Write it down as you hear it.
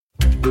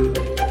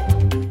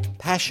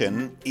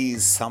Passion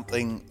is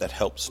something that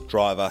helps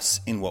drive us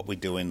in what we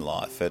do in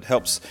life. It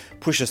helps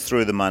push us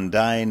through the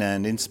mundane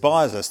and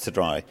inspires us to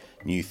try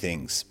new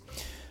things.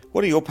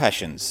 What are your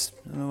passions?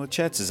 Well,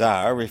 chances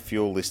are, if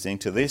you're listening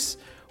to this,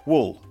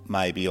 wool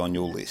may be on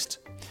your list.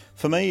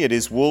 For me, it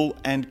is wool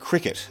and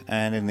cricket,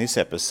 and in this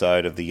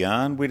episode of The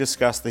Yarn, we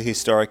discuss the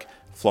historic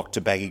Flock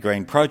to Baggy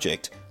Green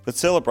project that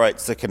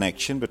celebrates the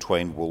connection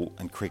between wool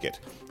and cricket,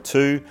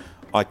 two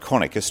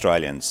iconic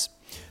Australians.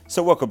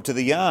 So welcome to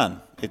The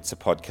Yarn. It's a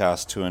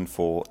podcast to and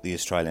for the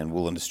Australian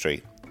wool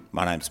industry.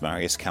 My name's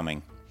Marius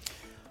Cumming.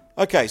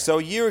 Okay, so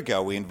a year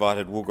ago we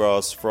invited wool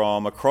growers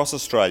from across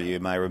Australia, you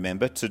may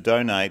remember, to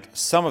donate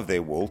some of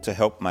their wool to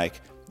help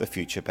make the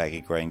future Baggy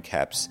Green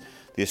caps.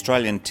 The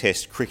Australian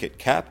Test cricket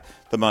cap,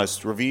 the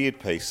most revered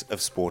piece of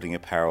sporting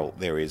apparel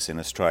there is in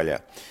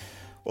Australia.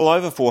 Well,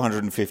 over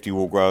 450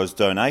 wool growers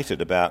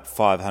donated about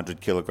 500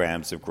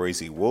 kilograms of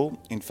greasy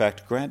wool. In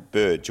fact, Grant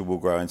Burge, a wool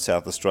grower in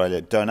South Australia,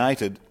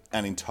 donated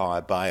an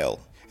entire bale.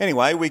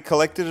 Anyway, we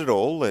collected it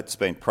all. It's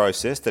been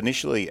processed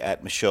initially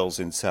at Michelle's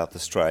in South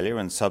Australia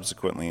and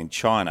subsequently in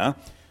China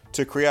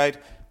to create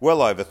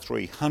well over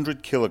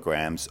 300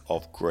 kilograms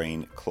of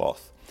green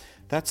cloth.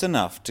 That's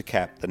enough to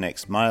cap the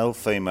next male,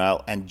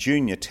 female and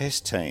junior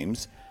test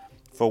teams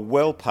for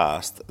well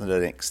past the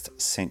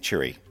next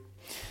century.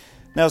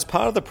 Now, as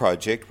part of the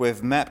project,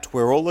 we've mapped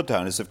where all the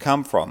donors have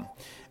come from,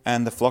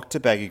 and the Flock to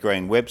Baggy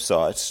Green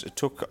website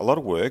took a lot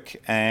of work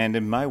and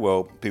it may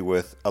well be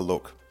worth a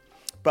look.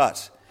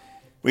 But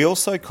we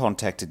also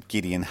contacted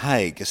Gideon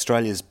Haigh,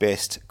 Australia's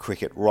best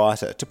cricket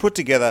writer, to put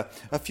together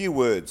a few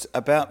words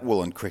about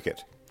wool and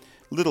cricket.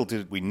 Little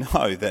did we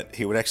know that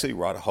he would actually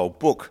write a whole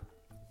book.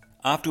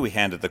 After we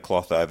handed the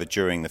cloth over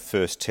during the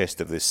first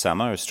test of this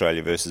summer,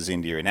 Australia versus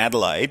India in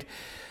Adelaide,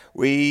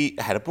 we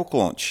had a book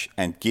launch,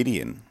 and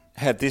Gideon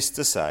had this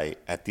to say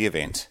at the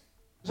event.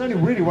 It was only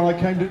really when I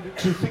came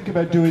to think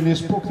about doing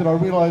this book that I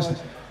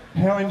realised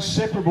how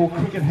inseparable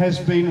cricket has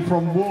been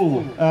from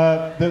wool,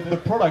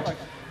 the product.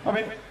 I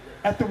mean,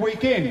 at the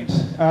weekend,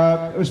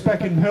 it was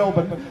back in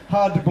Melbourne,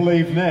 hard to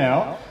believe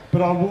now,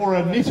 but I wore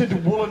a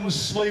knitted woolen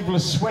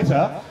sleeveless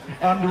sweater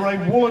under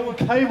a woolen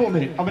cable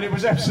knit. I mean, it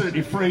was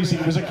absolutely freezing.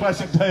 It was a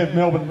classic day of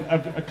Melbourne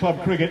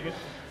club cricket.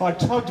 I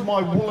tugged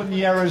my woolen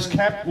Yarra's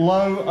cap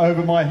low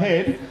over my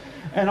head,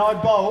 and I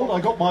bowled.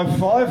 I got my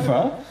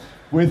fibre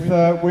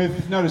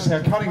with notice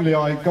how cunningly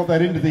I got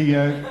that into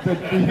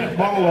the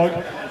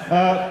monologue.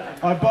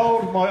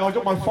 I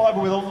got my fibre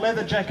with a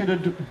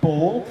leather-jacketed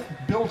ball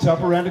built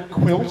up around a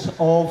quilt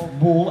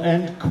of wool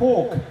and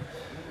cork.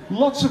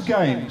 Lots of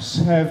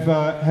games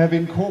have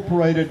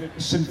incorporated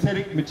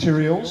synthetic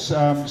materials,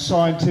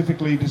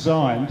 scientifically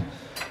designed,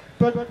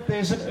 but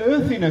there's an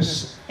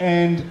earthiness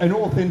and an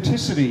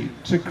authenticity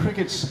to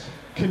cricket's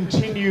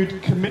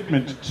continued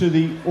commitment to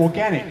the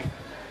organic.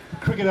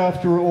 Cricket,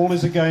 after all,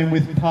 is a game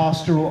with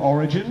pastoral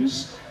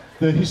origins.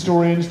 The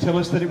historians tell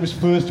us that it was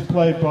first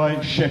played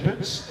by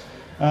shepherds.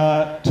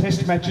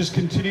 Test matches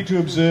continue to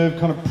observe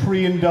kind of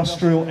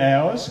pre-industrial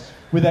hours,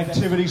 with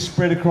activity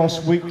spread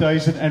across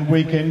weekdays and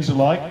weekends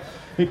alike.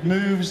 It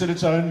moves at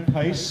its own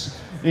pace.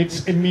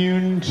 It's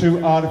immune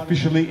to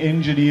artificially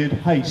engineered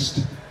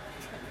haste.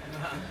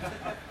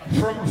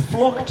 From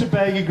Flock to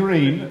Baggy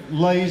Green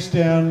lays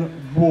down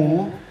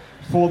wool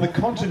for the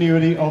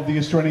continuity of the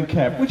Australian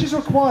cap, which is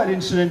required,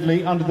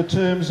 incidentally, under the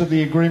terms of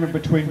the agreement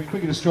between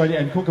Cricket Australia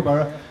and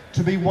Kookaburra,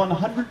 to be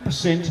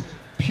 100%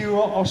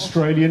 pure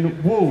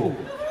Australian wool.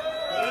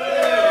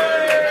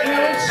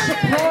 Now, it's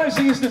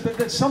surprising, isn't it,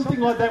 that something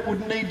like that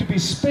would need to be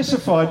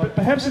specified, but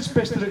perhaps it's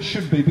best that it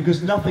should be,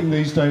 because nothing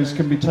these days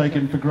can be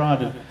taken for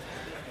granted.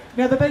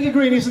 Now, the Baggy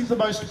Green isn't the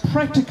most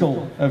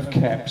practical of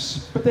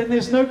caps, but then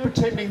there's no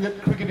pretending that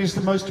cricket is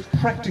the most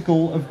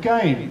practical of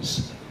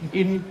games.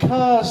 In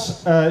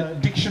Carr's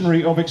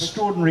Dictionary of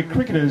Extraordinary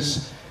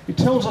Cricketers, it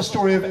tells a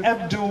story of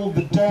Abdul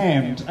the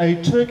Damned,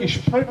 a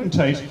Turkish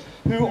potentate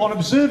who, on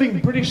observing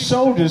British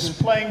soldiers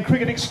playing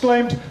cricket,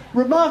 exclaimed,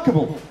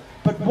 "Remarkable,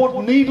 but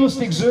what needless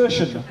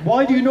exertion!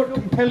 Why do you not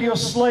compel your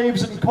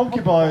slaves and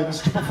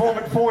concubines to perform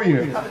it for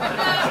you?"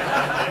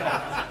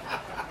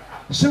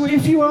 So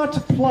if you are to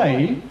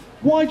play,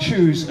 why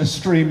choose a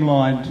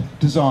streamlined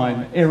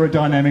design,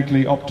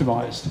 aerodynamically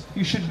optimised?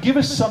 You should give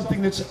us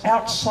something that's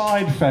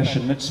outside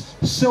fashion, that's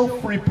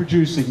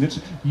self-reproducing, that's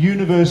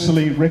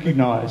universally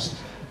recognised.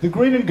 The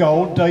green and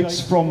gold dates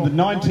from the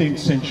 19th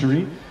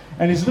century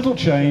and is little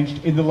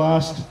changed in the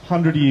last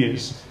 100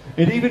 years.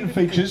 It even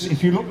features,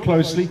 if you look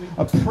closely,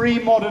 a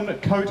pre-modern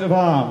coat of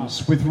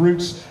arms with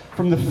roots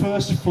from the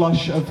first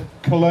flush of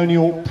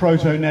colonial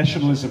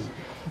proto-nationalism.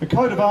 A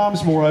coat of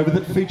arms, moreover,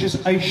 that features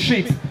a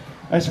sheep,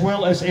 as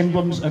well as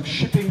emblems of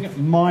shipping,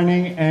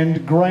 mining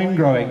and grain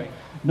growing.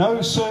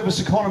 No service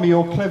economy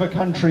or clever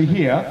country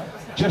here,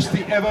 just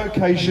the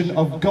evocation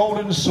of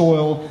golden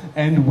soil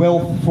and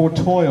wealth for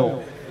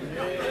toil.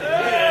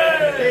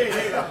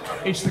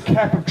 It's the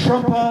cap of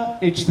Trumper,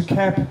 it's the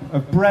cap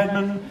of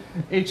Bradman,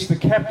 it's the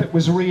cap that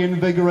was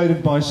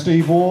reinvigorated by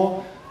Steve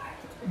Orr.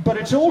 But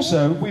it's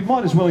also, we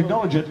might as well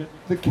acknowledge it,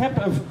 the cap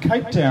of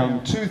Cape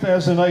Town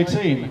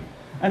 2018.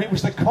 And it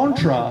was the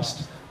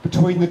contrast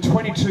between the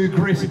 22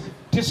 grit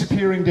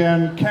disappearing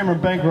down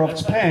Cameron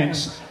Bancroft's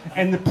pants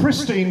and the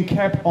pristine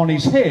cap on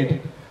his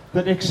head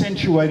that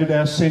accentuated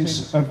our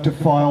sense of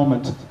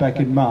defilement back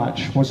in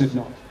March, was it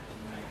not?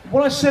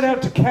 What I set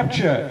out to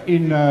capture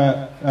in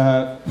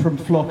From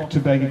Flock to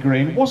Baggy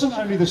Green wasn't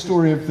only the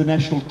story of the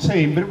national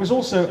team, but it was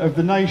also of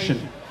the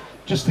nation.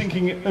 Just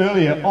thinking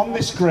earlier, on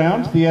this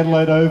ground, the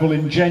Adelaide Oval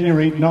in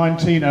January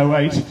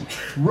 1908,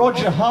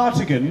 Roger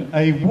Hartigan,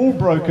 a wool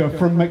broker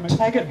from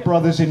McTaggart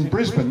Brothers in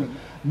Brisbane,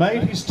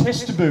 made his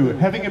test debut,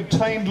 having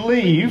obtained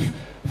leave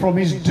from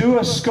his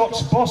doer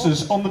Scots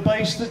bosses on the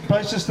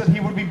basis that he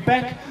would be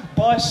back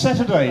by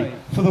Saturday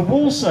for the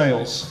wool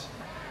sales.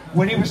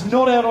 When he was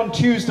not out on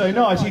Tuesday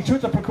night, he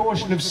took the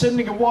precaution of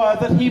sending a wire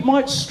that he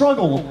might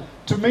struggle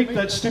to meet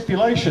that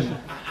stipulation.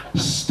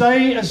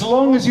 Stay as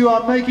long as you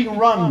are making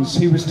runs,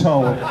 he was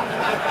told.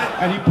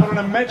 And he put in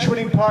a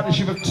match-winning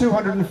partnership of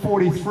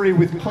 243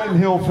 with Clem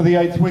Hill for the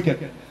 8th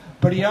wicket.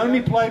 But he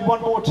only played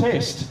one more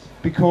test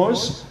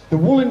because the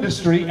wool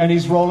industry and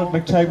his role at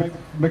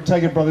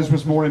McTaggart Brothers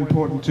was more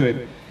important to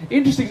him.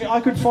 Interestingly,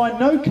 I could find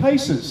no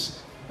cases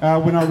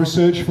when I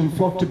researched From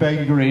Flock to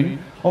Baggy Green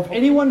of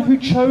anyone who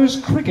chose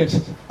cricket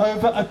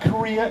over a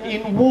career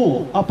in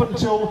wool, up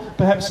until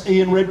perhaps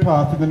Ian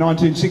Redpath in the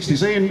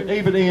 1960s.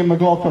 Even Ian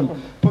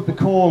McLaughlin put the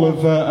call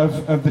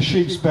of the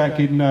Sheeps back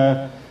in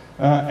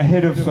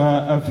ahead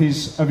of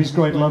his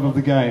great love of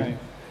the game.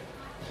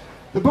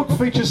 The book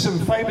features some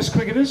famous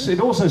cricketers.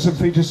 It also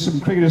features some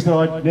cricketers that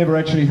I'd never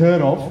actually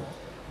heard of.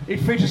 It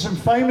features some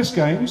famous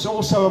games,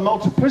 also a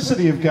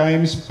multiplicity of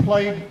games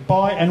played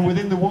by and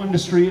within the wool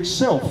industry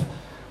itself,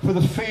 for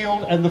the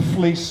field and the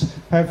fleece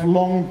have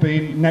long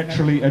been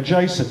naturally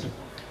adjacent.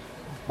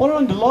 What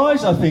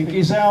underlies, I think,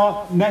 is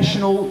our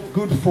national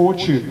good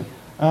fortune.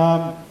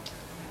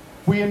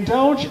 We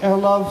indulge our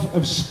love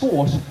of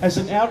sport as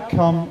an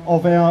outcome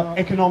of our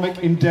economic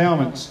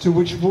endowments, to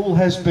which wool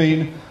has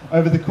been,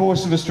 over the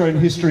course of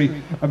Australian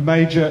history, a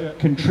major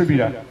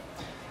contributor.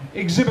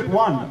 Exhibit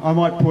 1, I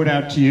might point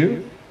out to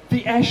you,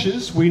 the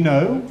Ashes, we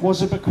know,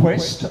 was a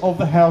bequest of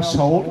the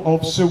household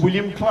of Sir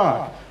William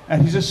Clark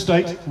at his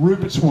estate,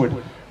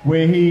 Rupertswood,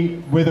 where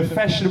the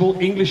fashionable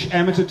English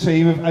amateur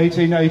team of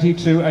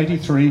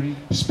 1882-83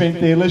 spent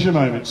their leisure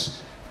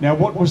moments. Now,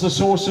 what was the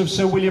source of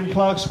Sir William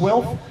Clark's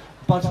wealth?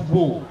 But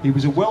wool. He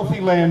was a wealthy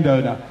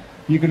landowner.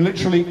 You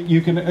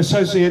can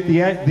associate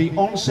the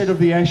onset of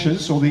the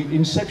Ashes, or the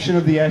inception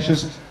of the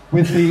Ashes,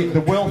 with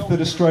the wealth that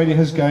Australia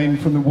has gained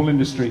from the wool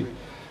industry.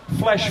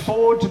 Flash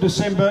forward to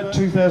December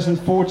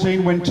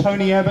 2014, when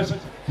Tony Abbott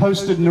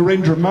hosted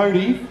Narendra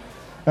Modi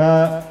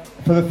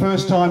for the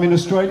first time in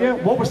Australia.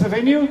 What was the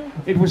venue?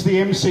 It was the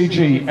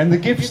MCG, and the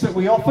gifts that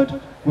we offered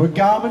were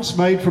garments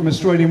made from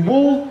Australian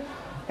wool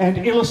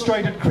and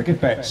illustrated cricket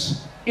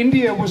bats.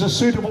 India was a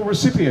suitable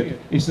recipient.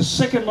 It's the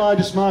second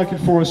largest market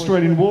for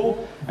Australian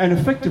wool, and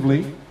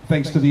effectively,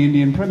 thanks to the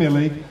Indian Premier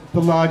League,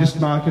 the largest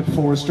market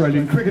for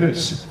Australian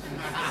cricketers.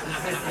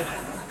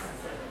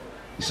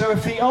 So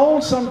if the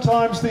old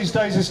sometimes these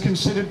days is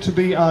considered to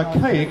be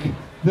archaic,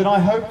 then I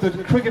hope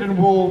that cricket and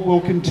wool will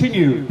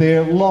continue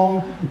their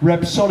long,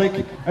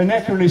 rhapsodic,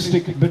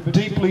 anachronistic, but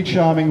deeply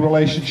charming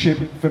relationship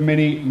for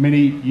many,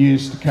 many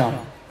years to come.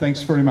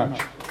 Thanks very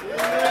much.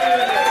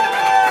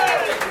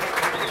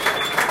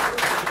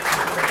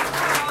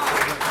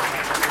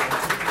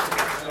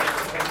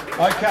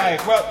 Okay,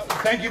 well,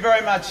 thank you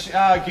very much,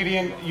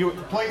 Gideon.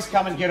 Please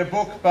come and get a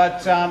book,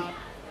 but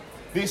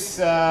this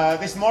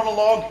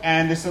monologue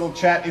and this little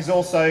chat is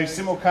also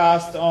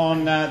simulcast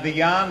on The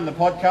Yarn, the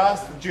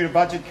podcast. Due to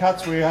budget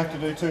cuts, we have to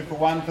do 2 for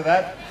 1 for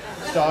that.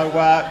 So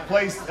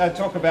please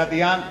talk about The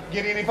Yarn.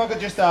 Gideon, if I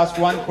could just ask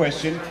one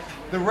question.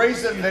 The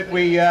reason that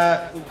we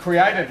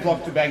created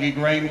Flock to Baggy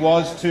Green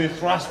was to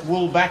thrust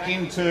wool back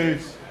into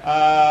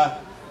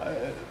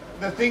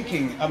the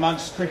thinking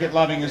amongst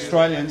cricket-loving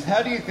Australians.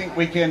 How do you think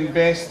we can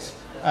best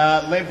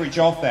leverage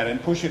off that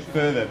and push it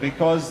further?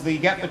 Because the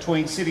gap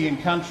between city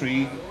and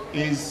country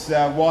is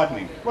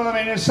widening. Well, I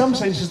mean, in some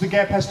senses, the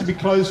gap has to be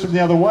closed from the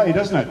other way,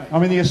 doesn't it? I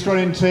mean, the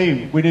Australian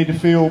team, we need to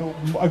feel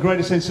a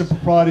greater sense of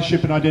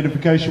proprietorship and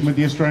identification with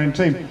the Australian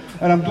team.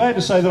 And I'm glad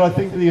to say that I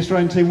think that the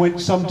Australian team went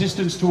some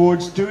distance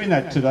towards doing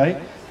that today.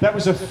 That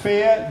was a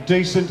fair,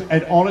 decent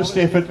and honest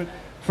effort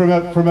from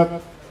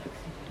a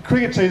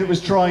cricket team that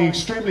was trying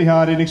extremely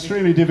hard in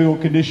extremely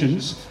difficult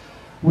conditions,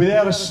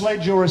 without a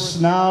sledge or a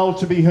snarl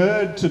to be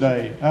heard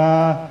today.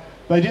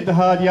 They did the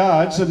hard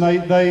yards, and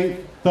they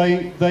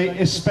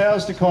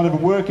espoused a kind of a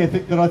work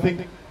ethic that I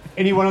think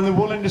anyone in the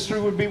wool industry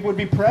would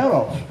be proud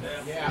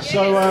of.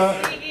 So I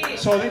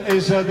think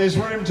there's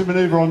room to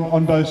manoeuvre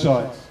on both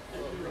sides.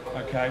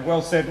 Okay,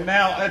 well said.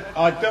 Now,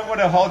 I don't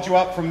want to hold you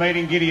up from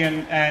meeting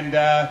Gideon,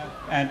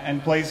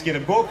 and please get a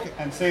book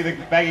and see the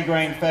Baggy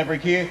Green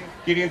fabric here.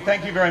 Gideon,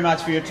 thank you very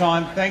much for your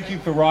time. Thank you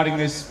for writing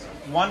this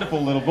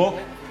wonderful little book,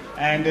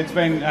 and it's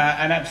been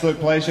an absolute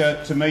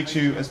pleasure to meet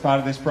you as part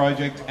of this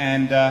project,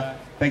 and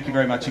thank you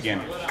very much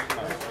again.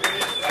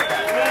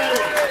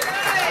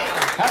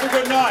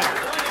 good night.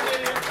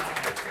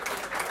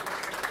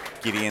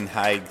 Gideon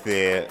Haigh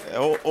there,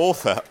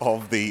 author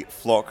of The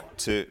Flock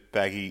to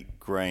Baggy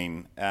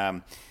Green.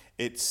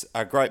 It's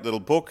a great little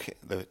book.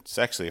 It's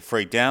actually a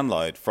free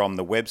download from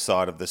the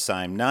website of the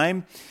same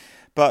name.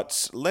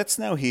 But let's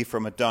now hear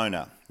from a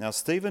donor. Now,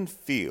 Stephen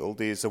Field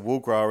is a wool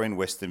grower in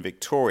Western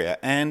Victoria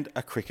and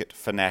a cricket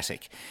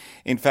fanatic.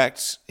 In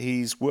fact,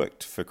 he's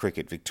worked for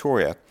Cricket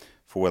Victoria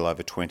for well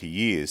over 20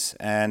 years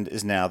and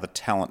is now the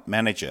talent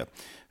manager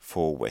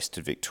for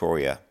Western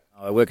Victoria.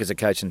 I work as a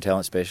coach and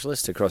talent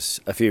specialist across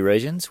a few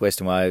regions,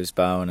 Western Waves,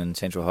 Bowen and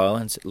Central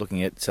Highlands,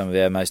 looking at some of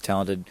our most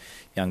talented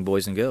young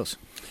boys and girls.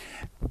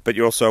 But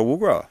you're also a wool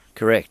grower.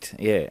 Correct,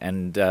 yeah.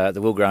 And the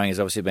wool growing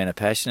has obviously been a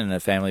passion and a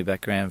family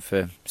background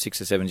for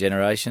 6 or 7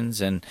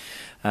 generations. And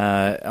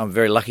I'm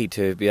very lucky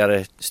to be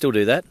able to still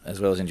do that as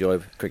well as enjoy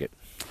cricket.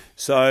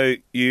 So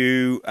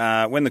you,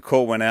 when the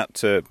call went out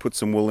to put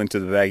some wool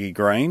into the baggy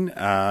green,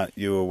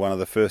 you were one of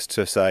the first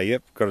to say,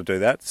 yep, got to do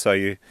that. So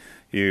you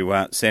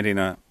sent in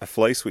a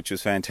fleece, which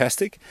was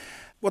fantastic.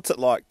 What's it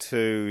like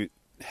to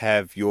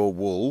have your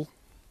wool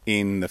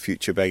in the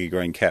future baggy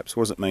green caps?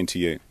 What does it mean to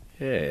you?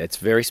 Yeah, it's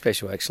very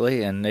special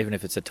actually, and even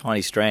if it's a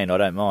tiny strand, I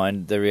don't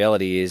mind. The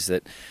reality is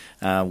that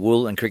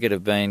wool and cricket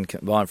have been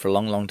combined for a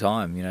long, long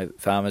time. You know,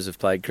 farmers have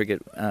played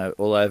cricket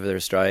all over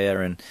Australia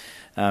and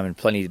in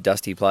plenty of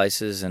dusty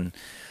places, and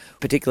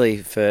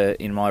particularly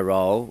in my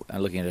role,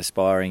 looking at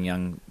aspiring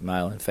young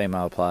male and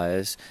female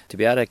players, to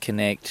be able to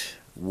connect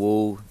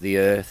wool, the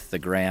earth, the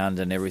ground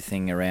and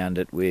everything around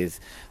it with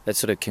that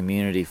sort of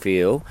community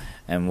feel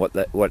and what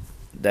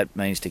that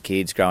means to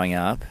kids growing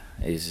up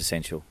is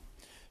essential.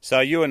 So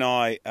you and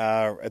I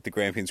are at the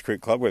Grampians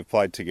Cricket Club. We've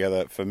played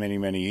together for many,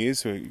 many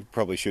years. We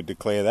probably should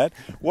declare that.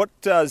 What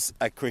does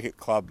a cricket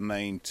club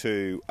mean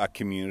to a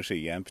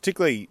community, and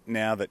particularly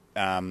now that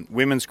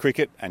women's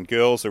cricket and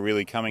girls are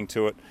really coming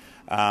to it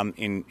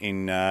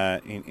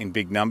in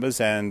big numbers,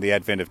 and the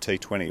advent of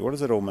T20? What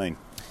does it all mean?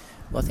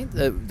 Well, I think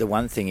the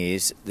one thing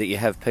is that you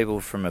have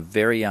people from a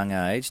very young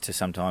age to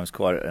sometimes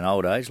quite an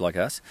old age like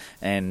us,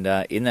 and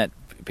in that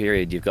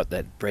period you've got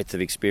that breadth of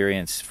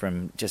experience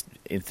from just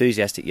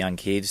enthusiastic young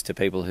kids to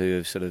people who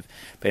have sort of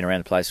been around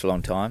the place for a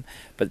long time.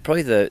 But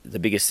probably the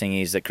biggest thing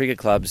is that cricket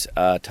clubs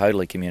are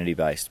totally community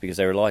based because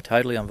they rely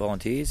totally on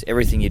volunteers.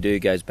 Everything you do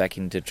goes back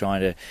into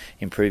trying to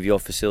improve your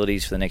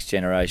facilities for the next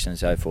generation and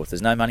so forth.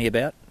 There's no money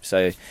about,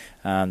 so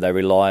they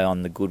rely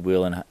on the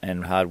goodwill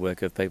and hard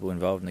work of people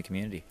involved in the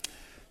community.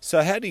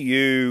 So how do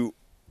you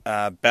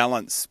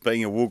balance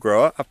being a wool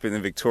grower up in the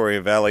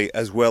Victoria Valley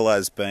as well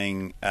as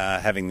being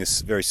having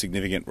this very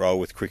significant role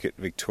with Cricket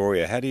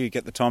Victoria? How do you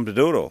get the time to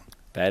do it all?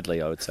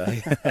 Badly, I would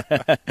say.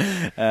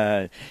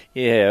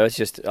 It's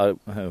just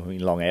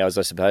long hours,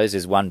 I suppose,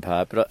 is one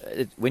part.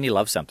 But when you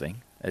love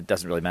something, it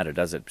doesn't really matter,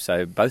 does it?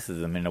 So both of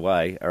them, in a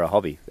way, are a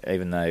hobby,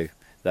 even though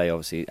they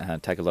obviously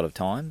take a lot of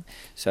time.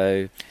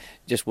 So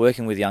just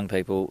working with young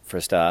people for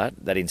a start,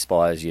 that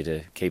inspires you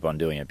to keep on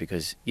doing it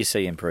because you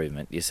see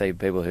improvement. You see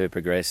people who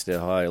progress to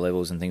higher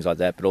levels and things like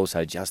that, but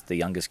also just the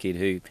youngest kid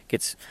who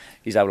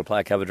is able to play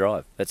a cover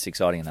drive. That's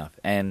exciting enough.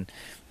 And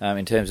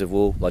in terms of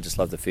wool, I just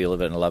love the feel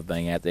of it and I love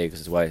being out there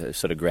because it's a way of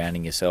sort of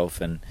grounding yourself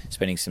and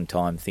spending some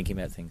time thinking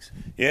about things.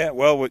 Yeah,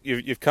 well,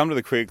 you've come to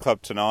the cricket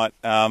club tonight.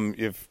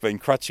 You've been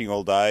crutching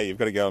all day. You've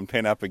got to go and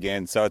pen up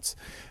again. So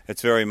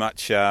it's very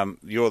much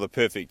you're the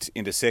perfect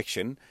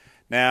intersection.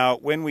 Now,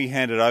 when we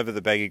handed over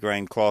the baggy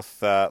green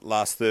cloth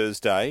last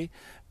Thursday,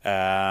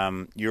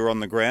 you were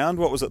on the ground.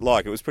 What was it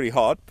like? It was pretty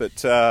hot,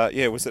 but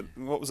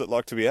what was it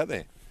like to be out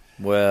there?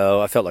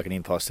 Well, I felt like an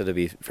imposter, to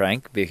be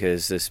frank,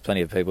 because there's plenty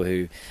of people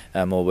who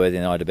are more worthy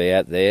than I to be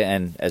out there.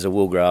 And as a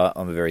wool grower,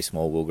 I'm a very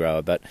small wool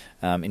grower. But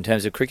in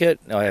terms of cricket,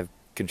 I have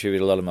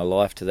contributed a lot of my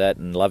life to that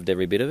and loved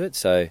every bit of it.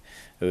 So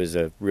it was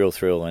a real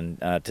thrill. And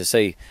to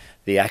see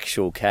the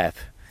actual cap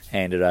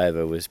handed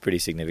over was a pretty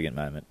significant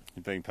moment.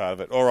 Being part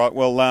of it. All right.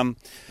 Well,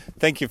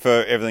 thank you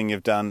for everything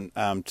you've done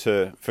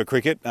for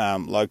cricket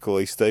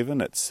locally, Stephen.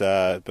 It's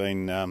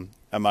been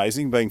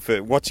amazing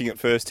watching it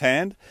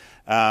firsthand.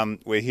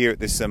 We're here at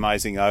this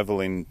amazing oval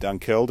in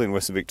Dunkeld in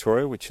Western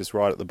Victoria, which is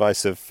right at the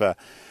base of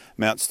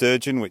Mount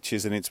Sturgeon, which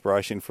is an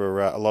inspiration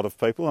for a lot of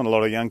people and a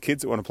lot of young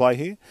kids that want to play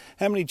here.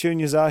 How many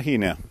juniors are here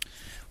now?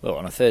 Well,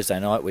 on a Thursday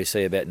night, we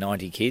see about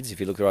 90 kids. If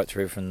you look right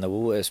through from the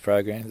Woolworths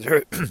program,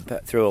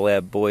 through all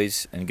our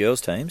boys and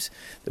girls teams,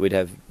 that we'd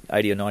have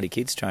 80 or 90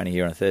 kids training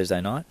here on a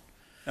Thursday night.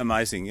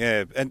 Amazing,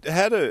 yeah.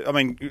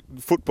 And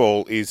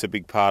football is a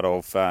big part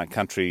of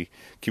country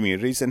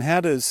communities. And how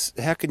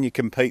can you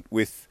compete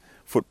with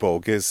football?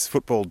 Because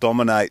football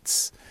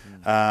dominates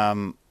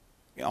on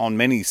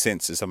many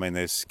senses. I mean,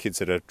 there's kids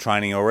that are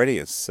training already.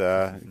 It's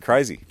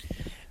crazy.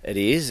 It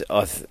is.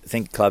 I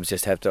think clubs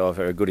just have to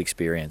offer a good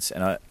experience,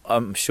 and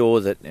I'm sure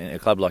that in a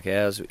club like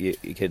ours, you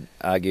could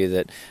argue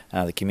that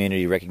the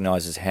community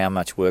recognises how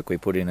much work we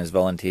put in as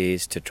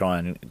volunteers to try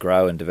and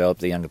grow and develop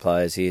the younger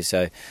players here.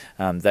 So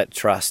that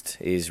trust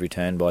is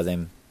returned by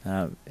them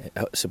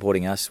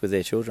supporting us with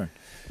their children.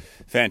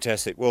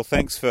 Fantastic. Well,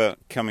 thanks for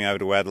coming over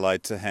to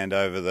Adelaide to hand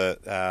over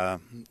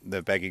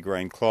the baggy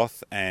green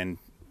cloth and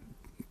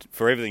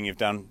for everything you've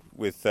done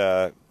with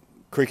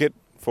cricket,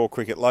 for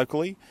cricket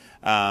locally.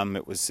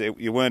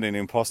 You weren't an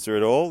imposter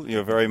at all. You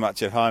were very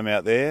much at home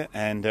out there,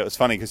 and it was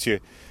funny because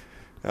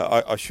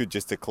I should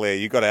just declare,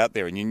 you got out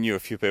there and you knew a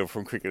few people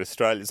from Cricket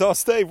Australia. So,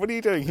 Steve, what are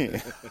you doing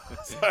here?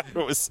 So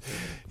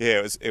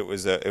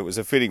it was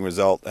a fitting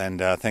result, and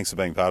thanks for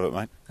being part of it,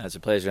 mate. It's a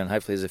pleasure, and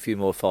hopefully there's a few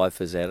more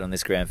fifers out on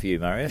this ground for you,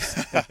 Marius.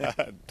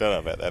 Don't know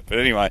about that, but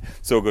anyway,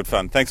 it's all good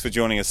fun. Thanks for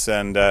joining us,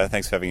 and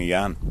thanks for having a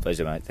yarn.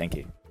 Pleasure, mate. Thank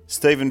you.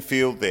 Stephen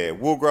Field there,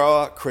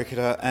 woolgrower,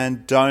 cricketer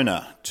and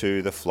donor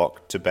to the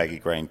Flock to Baggy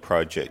Green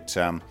project.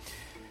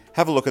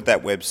 Have a look at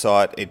that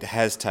website. It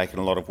has taken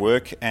a lot of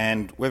work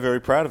and we're very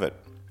proud of it.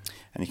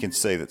 And you can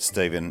see that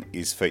Stephen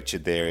is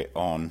featured there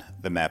on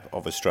the map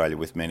of Australia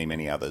with many,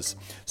 many others.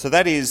 So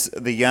that is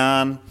the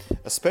yarn,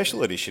 a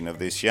special edition of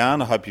this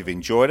yarn. I hope you've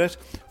enjoyed it.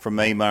 From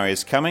me,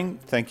 Marius Cumming,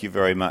 thank you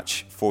very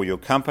much for your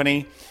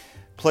company.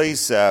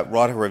 Please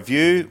write a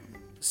review.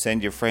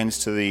 Send your friends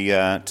to the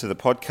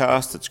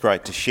podcast. It's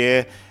great to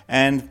share.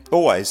 And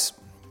always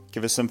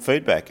give us some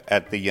feedback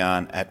at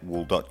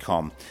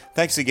theyarn@wool.com.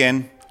 Thanks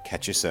again.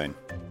 Catch you soon.